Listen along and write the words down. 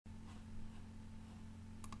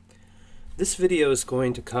This video is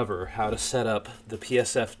going to cover how to set up the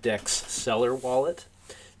PSF DEX Seller wallet.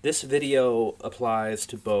 This video applies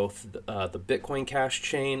to both the Bitcoin Cash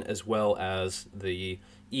chain as well as the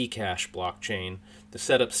eCash blockchain. The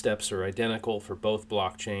setup steps are identical for both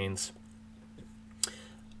blockchains.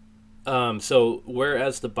 So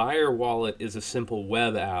whereas the buyer wallet is a simple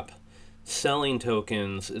web app, selling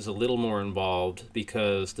tokens is a little more involved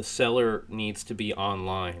because the seller needs to be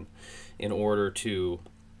online in order to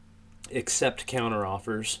accept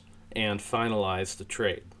counteroffers and finalize the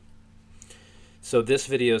trade. So this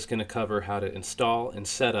video is going to cover how to install and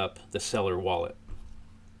set up the seller wallet.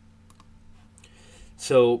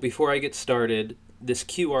 So before I get started, this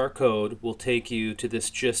QR code will take you to this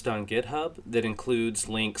gist on GitHub that includes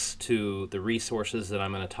links to the resources that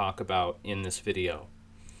I'm going to talk about in this video.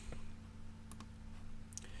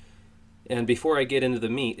 And before I get into the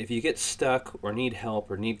meat, if you get stuck or need help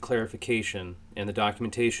or need clarification and the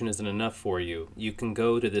documentation isn't enough for you, you can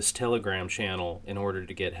go to this Telegram channel in order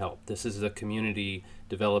to get help. This is a community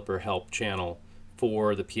developer help channel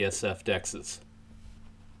for the PSF DEXs.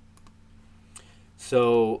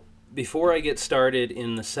 So before I get started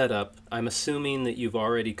in the setup, I'm assuming that you've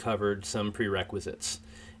already covered some prerequisites.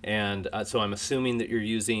 And so I'm assuming that you're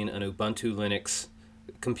using an Ubuntu Linux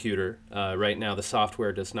computer. Right now the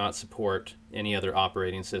software does not support any other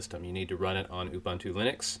operating system. You need to run it on Ubuntu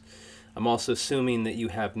Linux. I'm also assuming that you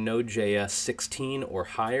have Node.js 16 or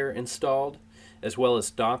higher installed, as well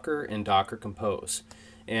as Docker and Docker Compose.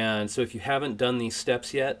 And so if you haven't done these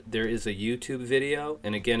steps yet, there is a YouTube video,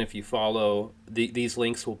 and again, if you follow, these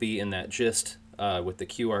links will be in that gist with the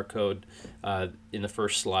QR code in the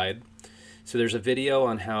first slide. So there's a video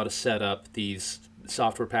on how to set up these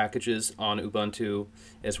software packages on Ubuntu,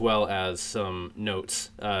 as well as some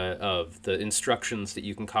notes of the instructions that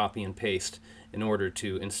you can copy and paste in order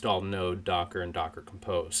to install Node, Docker, and Docker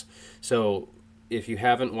Compose. So if you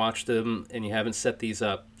haven't watched them and you haven't set these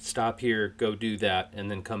up, stop here, go do that, and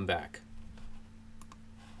then come back.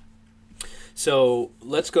 So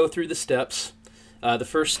let's go through the steps. The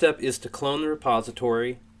first step is to clone the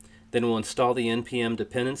repository, then we'll install the NPM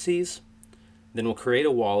dependencies, then we'll create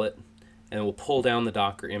a wallet, and we'll pull down the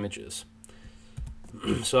Docker images.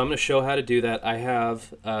 So I'm going to show how to do that. I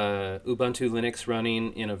have Ubuntu Linux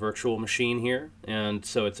running in a virtual machine here, and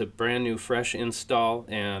so it's a brand new fresh install,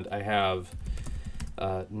 and I have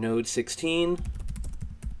Node 16,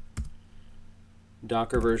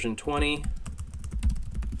 Docker version 20,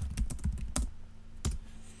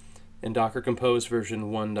 and Docker Compose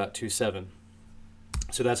version 1.27.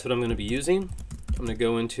 So that's what I'm going to be using. I'm going to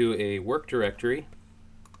go into a work directory.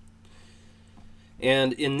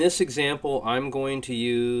 And in this example, I'm going to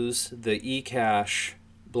use the eCash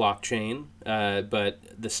blockchain, but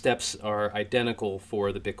the steps are identical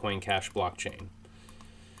for the Bitcoin Cash blockchain.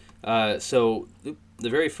 So the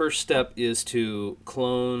very first step is to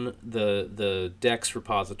clone the DEX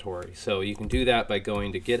repository. So you can do that by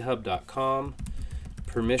going to github.com,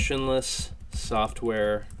 permissionless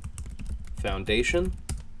software foundation.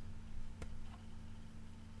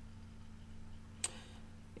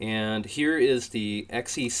 And here is the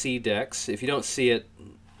XEC DEX. If you don't see it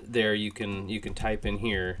there, you can type in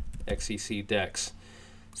here XEC DEX.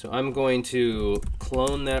 So I'm going to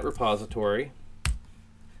clone that repository.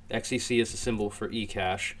 XEC is a symbol for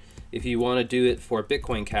eCash. If you want to do it for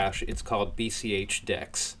Bitcoin Cash, it's called BCH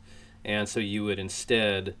DEX. And so you would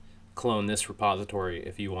instead clone this repository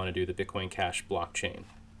if you want to do the Bitcoin Cash blockchain.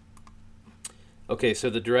 Okay, so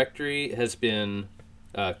the directory has been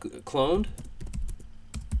cloned.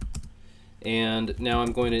 And now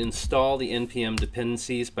I'm going to install the NPM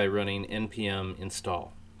dependencies by running npm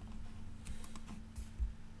install.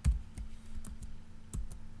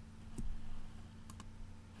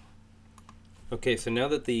 Okay, so now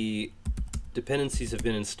that the dependencies have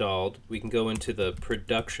been installed, we can go into the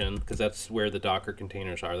production, because that's where the Docker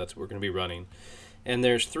containers are. That's what we're going to be running. And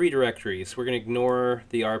there's 3 directories. We're going to ignore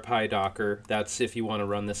the rpi docker. That's if you want to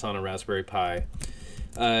run this on a Raspberry Pi.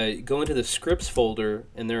 Go into the scripts folder,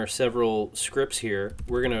 and there are several scripts here.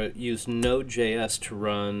 We're going to use Node.js to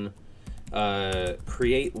run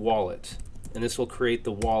create wallet, and this will create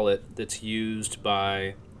the wallet that's used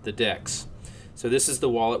by the DEX. So this is the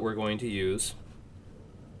wallet we're going to use.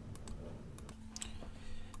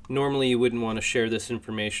 Normally you wouldn't want to share this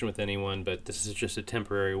information with anyone, but this is just a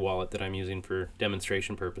temporary wallet that I'm using for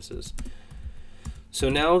demonstration purposes. So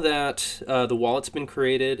now that the wallet's been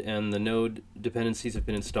created and the node dependencies have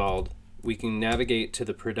been installed, we can navigate to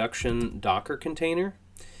the production Docker container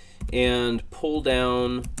and pull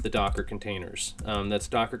down the Docker containers. That's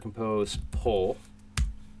Docker Compose pull.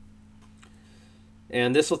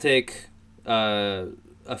 And this will take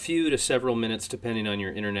a few to several minutes depending on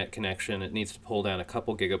your internet connection. It needs to pull down a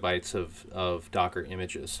couple gigabytes of Docker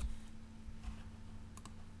images.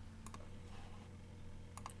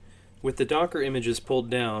 With the Docker images pulled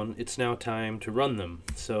down, it's now time to run them.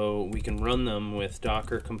 So we can run them with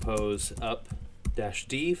docker compose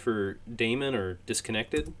up-d for daemon or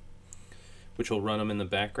disconnected, which will run them in the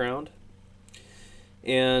background.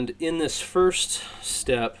 And in this first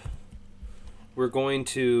step, we're going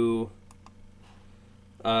to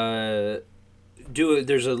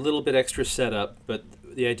there's a little bit extra setup, but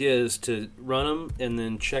the idea is to run them and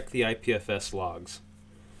then check the IPFS logs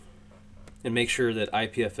and make sure that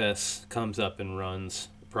IPFS comes up and runs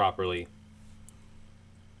properly.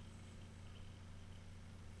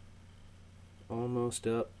 Almost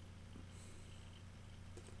up.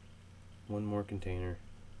 One more container.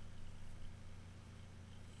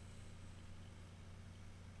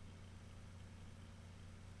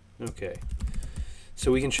 Okay.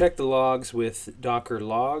 So we can check the logs with docker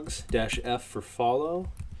logs -f for follow,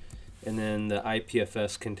 and then the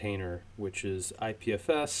IPFS container, which is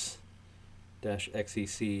IPFS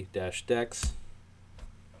 -xec-dex,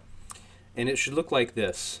 and it should look like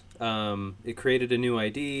this. It created a new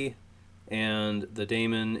ID, and the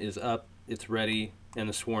daemon is up, it's ready, and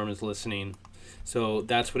the swarm is listening. So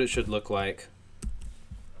that's what it should look like.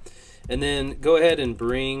 And then go ahead and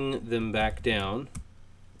bring them back down,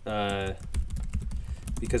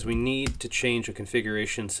 because we need to change a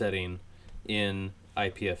configuration setting in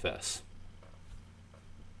IPFS.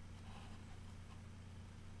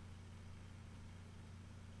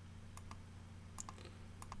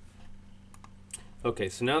 Okay,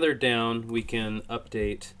 so now they're down, we can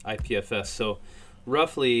update IPFS. So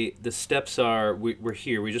roughly the steps are, we're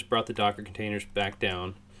here, we just brought the Docker containers back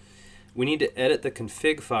down. We need to edit the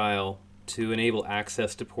config file to enable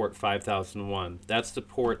access to port 5001. That's the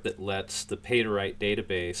port that lets the pay-to-write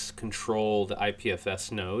database control the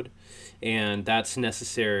IPFS node, and that's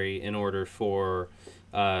necessary in order for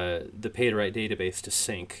the pay-to-write database to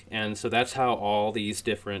sync. And so that's how all these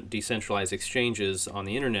different decentralized exchanges on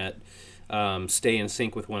the internet stay in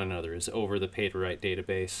sync with one another, is over the pay-to-write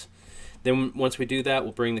database. Then once we do that,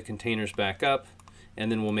 we'll bring the containers back up, and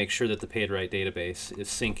then we'll make sure that the pay-to-write database is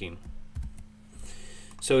syncing.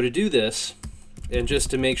 So to do this, and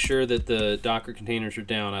just to make sure that the Docker containers are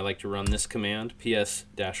down, I like to run this command,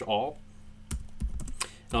 ps-all.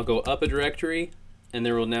 And I'll go up a directory, and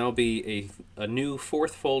there will now be a new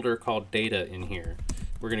fourth folder called data in here.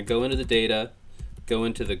 We're going to go into the data, go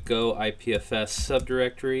into the go IPFS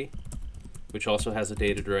subdirectory, which also has a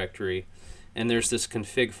data directory, and there's this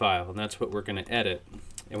config file, and that's what we're going to edit.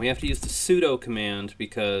 And we have to use the sudo command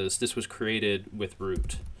because this was created with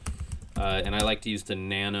root. And I like to use the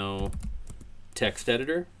nano text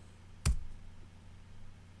editor.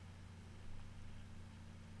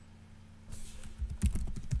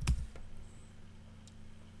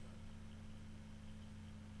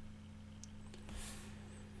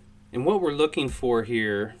 And what we're looking for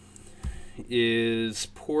here is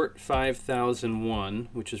port 5001,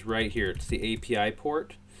 which is right here. It's the API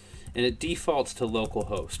port, and it defaults to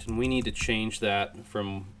localhost, and we need to change that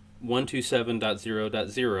from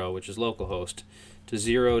 127.0.0, which is localhost, to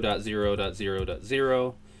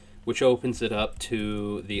 0.0.0.0, which opens it up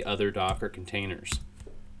to the other Docker containers.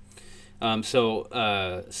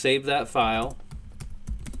 Save that file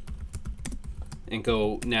and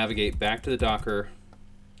go navigate back to the Docker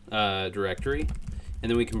directory,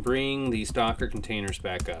 and then we can bring these Docker containers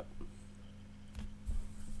back up.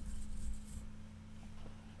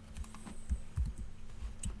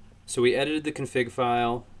 So we edited the config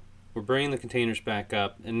file, we're bringing the containers back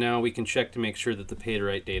up, and now we can check to make sure that the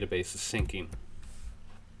pay-to-write database is syncing.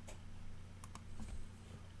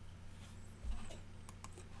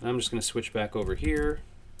 And I'm just going to switch back over here.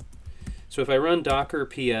 So if I run docker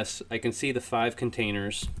ps, I can see the 5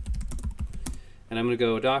 containers, and I'm going to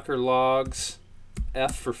go docker logs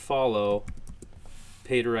f for follow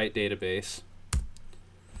pay-to-write database.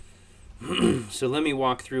 So let me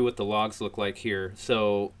walk through what the logs look like here.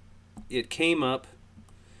 So it came up,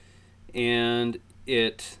 and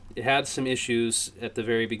it had some issues at the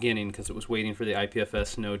very beginning because it was waiting for the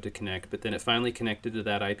IPFS node to connect, but then it finally connected to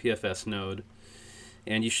that IPFS node.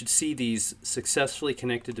 And you should see these successfully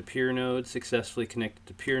connected to peer node, successfully connected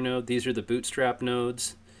to peer node. These are the bootstrap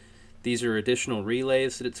nodes. These are additional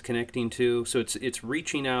relays that it's connecting to. So it's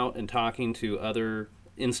reaching out and talking to other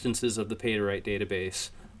instances of the pay-to-write database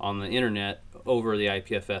on the internet over the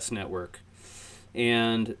IPFS network.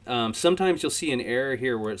 And sometimes you'll see an error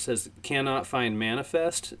here where it says cannot find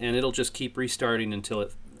manifest, and it'll just keep restarting until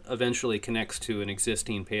it eventually connects to an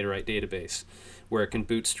existing pay-to-write database where it can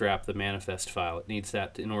bootstrap the manifest file. It needs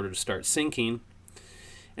that in order to start syncing.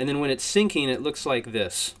 And then when it's syncing, it looks like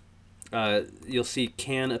this. You'll see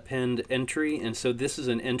can append entry, and so this is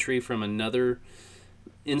an entry from another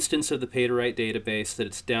instance of the pay-to-write database that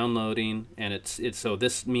it's downloading, and so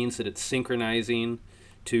this means that it's synchronizing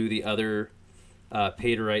to the other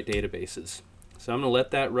pay-to-write databases. So I'm going to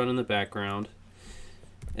let that run in the background,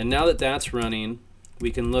 and now that that's running,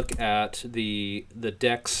 we can look at the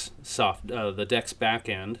DEX the DEX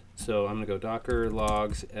backend. So I'm going to go docker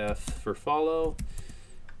logs f for follow,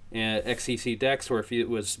 and xec dex, or if it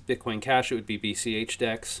was Bitcoin Cash, it would be bch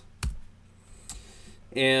dex.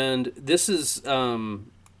 And this is an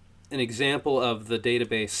example of the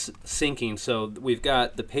database syncing. So we've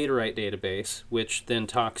got the pay-to-write database, which then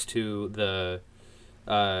talks to the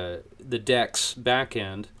DEX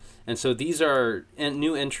backend. And so these are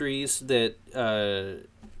new entries that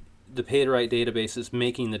the pay-to-write database is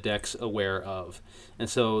making the DEX aware of. And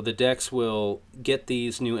so the DEX will get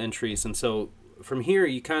these new entries. And so from here,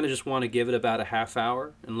 you kind of just want to give it about a half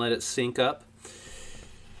hour and let it sync up.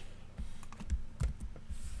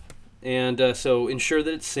 And so ensure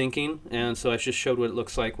that it's syncing. And so I just showed what it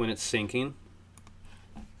looks like when it's syncing.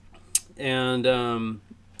 And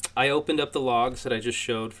I opened up the logs that I just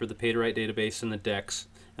showed for the pay-to-write database and the DEX,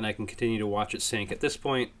 and I can continue to watch it sync. At this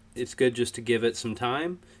point, it's good just to give it some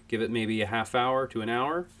time, give it maybe a half hour to an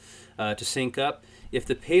hour to sync up. If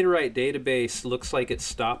the pay-to-write database looks like it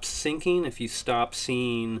stops syncing, if you stop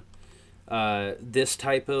seeing this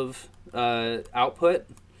type of output,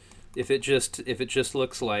 if it just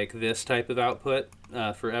looks like this type of output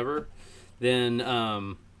forever, then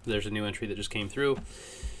there's a new entry that just came through.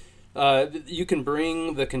 You can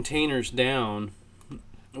bring the containers down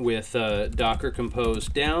with Docker Compose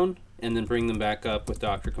down, and then bring them back up with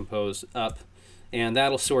Docker Compose up, and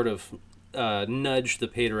that'll sort of nudge the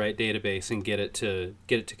pay-to-write database and get it to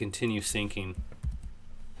continue syncing.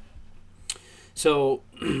 So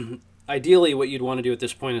ideally, what you'd want to do at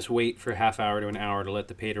this point is wait for a half hour to an hour to let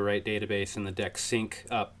the pay-to-write database and the DEX sync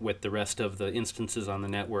up with the rest of the instances on the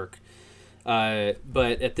network.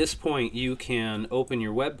 But at this point, you can open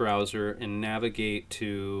your web browser and navigate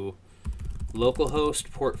to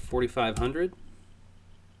localhost port 4500.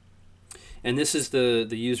 And this is the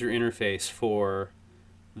user interface for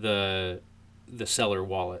the seller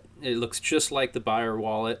wallet. It looks just like the buyer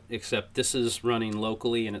wallet, except this is running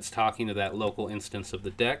locally and it's talking to that local instance of the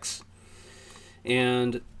DEX.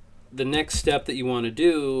 And the next step that you want to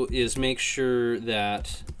do is make sure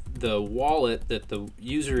that the wallet that the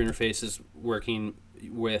user interface is working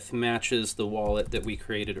with matches the wallet that we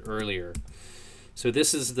created earlier. So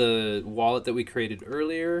this is the wallet that we created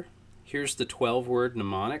earlier. Here's the 12-word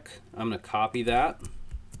mnemonic. I'm going to copy that.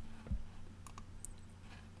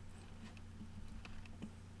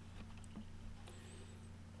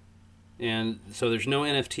 And so there's no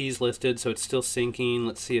NFTs listed, so it's still syncing.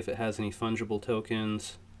 Let's see if it has any fungible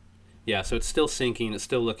tokens. Yeah, so it's still syncing. It's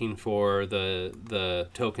still looking for the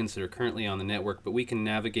tokens that are currently on the network, but we can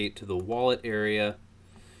navigate to the wallet area.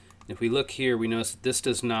 If we look here, we notice that this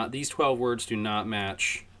does not, these 12 words do not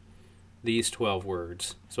match these 12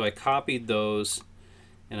 words. So I copied those,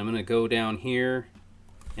 and I'm going to go down here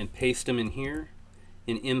and paste them in here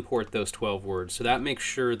and import those 12 words. So that makes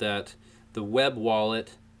sure that the web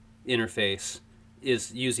wallet interface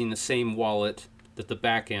is using the same wallet that the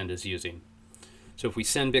backend is using. So if we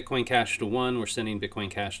send Bitcoin Cash to one, we're sending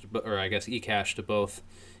Bitcoin Cash to, or I guess eCash to both,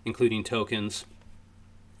 including tokens.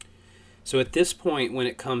 So at this point, when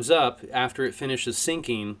it comes up, after it finishes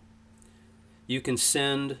syncing, you can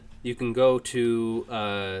go to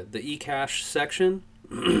the eCash section,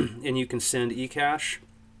 and you can send eCash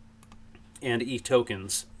and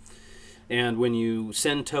eTokens. And when you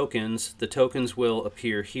send tokens, the tokens will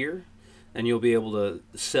appear here, and you'll be able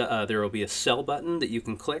to, there will be a sell button that you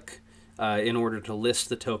can click in order to list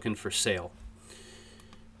the token for sale.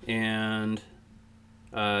 And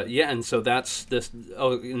yeah, and so that's this.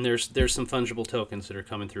 Oh, and there's some fungible tokens that are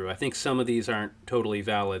coming through. I think some of these aren't totally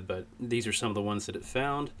valid, but these are some of the ones that it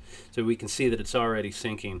found. So we can see that it's already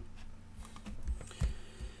syncing.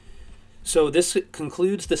 So this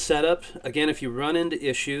concludes the setup. Again, if you run into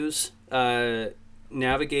issues,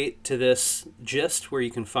 navigate to this gist where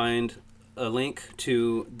you can find a link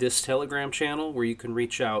to this Telegram channel where you can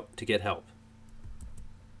reach out to get help.